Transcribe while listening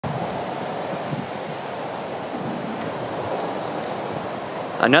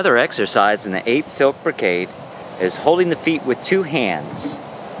Another exercise in the 8 silk brocade is holding the feet with 2 hands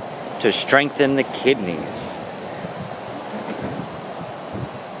to strengthen the kidneys.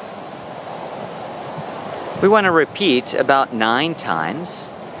 We want to repeat about 9 times.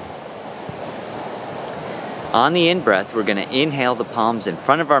 On the in-breath, we're going to inhale the palms in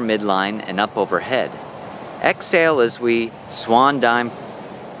front of our midline and up overhead. Exhale as we swan dive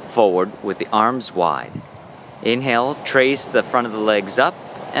forward with the arms wide. Inhale, trace the front of the legs up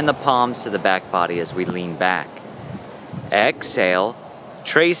and the palms to the back body as we lean back. Exhale,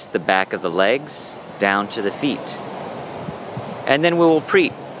 trace the back of the legs down to the feet. And then we will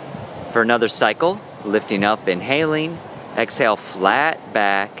repeat for another cycle, lifting up, inhaling. Exhale, flat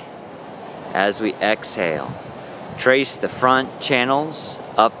back as we exhale. Trace the front channels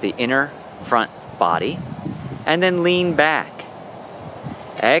up the inner front body and then lean back.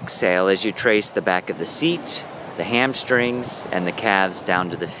 Exhale as you trace the back of the seat, the hamstrings, and the calves down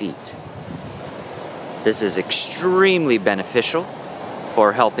to the feet. This is extremely beneficial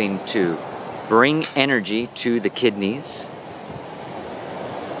for helping to bring energy to the kidneys,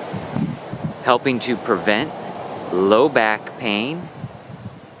 helping to prevent low back pain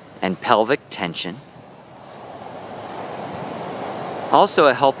and pelvic tension.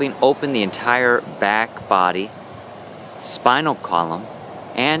 Also helping open the entire back body, spinal column,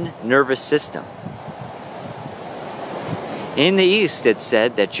 and nervous system. In the East, it's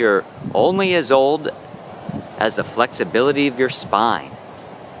said that you're only as old as the flexibility of your spine.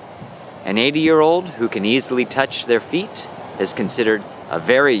 An 80-year-old who can easily touch their feet is considered a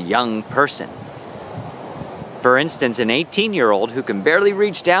very young person. For instance, an 18-year-old who can barely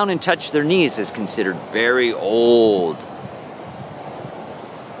reach down and touch their knees is considered very old.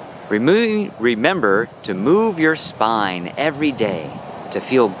 Remember to move your spine every day to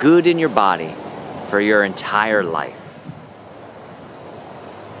feel good in your body for your entire life.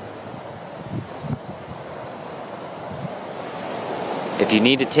 If you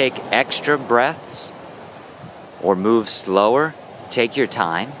need to take extra breaths or move slower, take your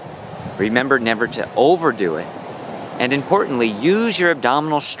time. Remember never to overdo it. And importantly, use your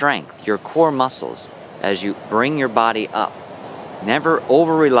abdominal strength, your core muscles, as you bring your body up. Never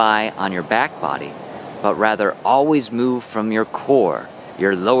over-rely on your back body, but rather always move from your core,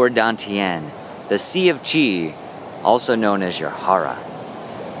 your lower dantian, the sea of chi, also known as your hara.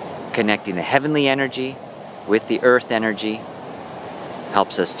 Connecting the heavenly energy with the earth energy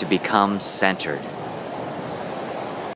helps us to become centered.